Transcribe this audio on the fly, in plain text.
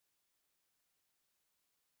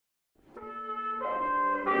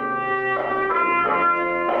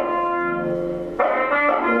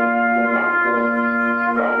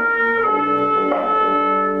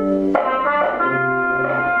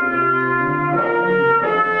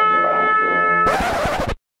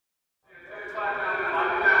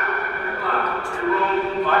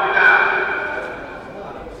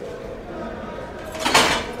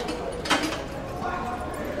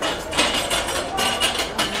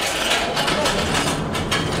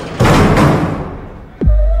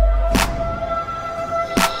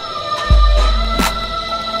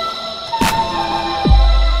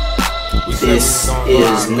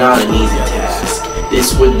not an easy task.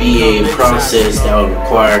 This would be a process that would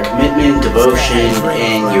require commitment, devotion,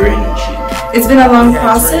 and your energy. It's been a long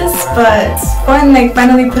process, but it's fun, like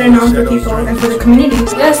finally putting on for people and for the community.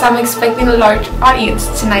 Yes, I'm expecting a large audience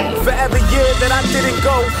tonight. For every year that I didn't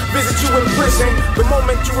go visit you in prison, the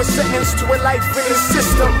moment you were sentenced to a life in the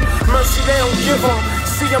system, mercy they don't give them.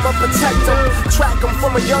 See, I'm a protector, track them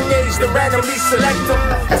from a young age, then randomly select them.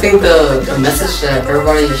 I think the message that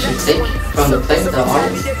everybody should take from the play, the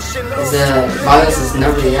audience, is that violence is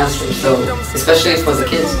never the answer, so especially for the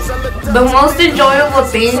kids. The most enjoyable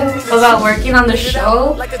thing about working on the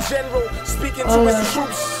show,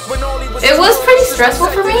 it was pretty stressful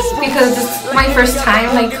for me because it's my first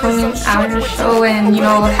time like coming out of the show and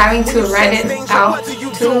having to write it out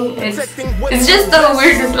too. It's just a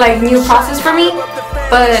weird like new process for me,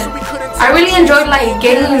 but I really enjoyed like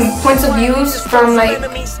getting points of views from like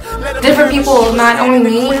different people, not only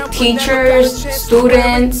me, teachers,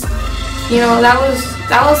 students.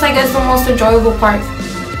 That was I guess the most enjoyable part.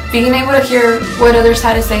 Being able to hear what others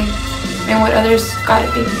had to say and what others got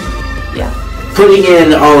to think. Yeah. Putting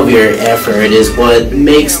in all of your effort is what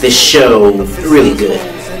makes this show really good.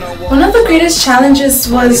 One of the greatest challenges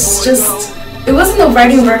was it wasn't the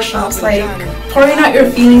writing workshops, like pouring out your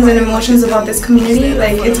feelings and emotions about this community.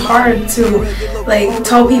 Like it's hard to like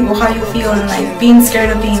tell people how you feel and like being scared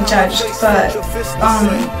of being judged. But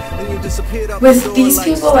with these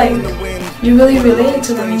people, like you really related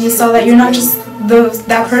to them and you saw that you're not just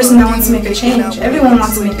that person that wants to make a change. Everyone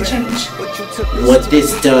wants to make a change. What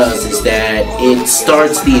this does is that it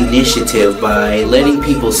starts the initiative by letting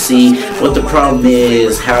people see what the problem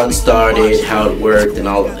is, how it started, how it worked, and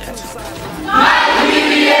all of that. My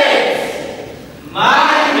community is!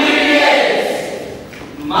 My community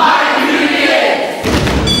is! My community is!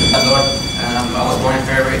 I was born on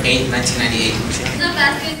February 8th,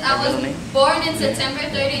 1998. I was born in September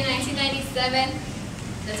 30, 1997.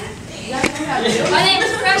 My name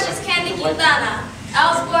is Precious Candy Quintana.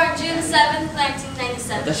 I was born June 7th,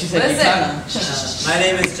 1997. She said Quintana. My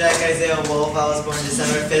name is Jack Isaiah Wolf. I was born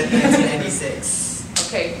December 5th, 1996.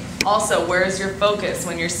 Okay, also, where is your focus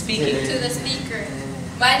when you're speaking? To the speaker.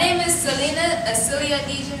 My name is Selena Asilia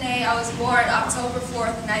DeJournay. I was born October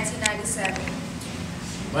 4th, 1997.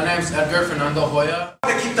 My name is Edgar Fernando Hoya.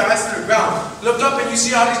 They keep the ice to the ground. Look up and you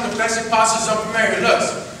see all these defensive postures of familiar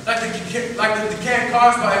looks. Like the decaying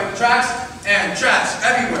cars by tracks and trash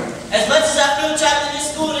everywhere. As much as I feel trapped in this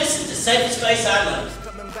school, this is the safest place I know.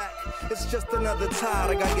 It's just another tide.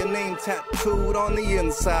 I got your name tattooed on the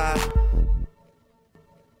inside.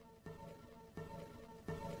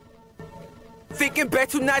 Thinking back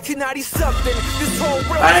to 1990 something.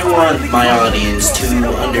 I want my audience to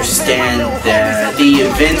understand that the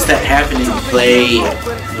events that happened in the play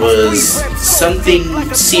was something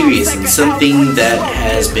serious and something that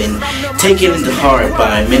has been taken into heart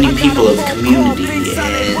by many people of the community,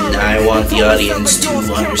 and I want the audience to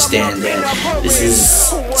understand that this is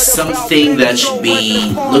something that should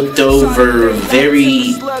be looked over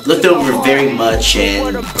very much,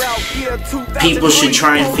 and people should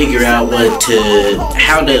try and figure out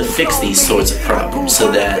how to fix these sorts of problems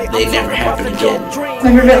so that they never happen again.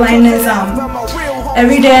 My favorite line is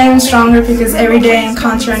every day I'm stronger because every day I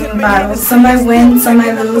encounter a new battle. Some I win, some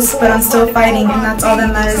I lose, but I'm still fighting, and that's all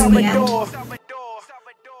that matters in the end.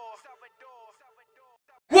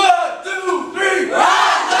 1, 2, 3, ride!